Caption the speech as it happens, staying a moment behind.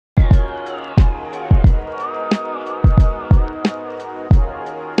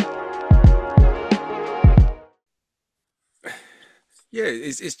Yeah,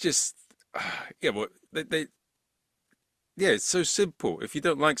 it's just yeah, well, yeah, it's so simple. If you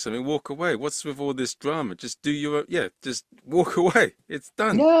don't like something, walk away. What's with all this drama? Just do your yeah, just walk away. It's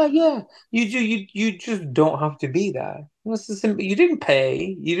done. Yeah, yeah. You just don't have to be there. That's the simple. You didn't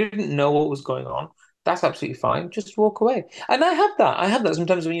pay. You didn't know what was going on. That's absolutely fine. Just walk away. And I have that. I have that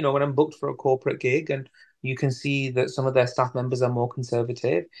sometimes when when I'm booked for a corporate gig and you can see that some of their staff members are more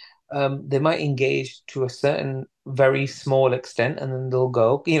conservative. They might engage to a certain very small extent and then they'll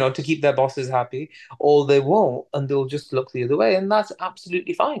go, to keep their bosses happy, or they won't and they'll just look the other way, and that's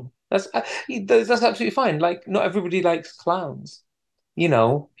absolutely fine. That's absolutely fine. Like not everybody likes clowns.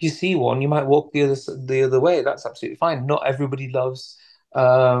 If you see one, you might walk the other way. That's absolutely fine. Not everybody loves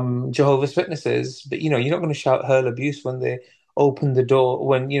Jehovah's Witnesses, but you're not going to shout hurl abuse when they open the door,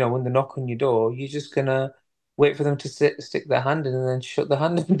 when they knock on your door. You're just gonna wait for them to stick their hand in and then shut the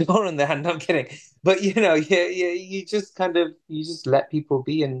hand in the door on their hand. I'm kidding. But yeah, yeah, you just let people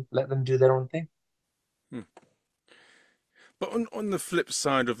be and let them do their own thing. Hmm. But on the flip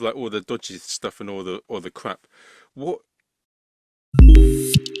side of like all the dodgy stuff and all the crap, what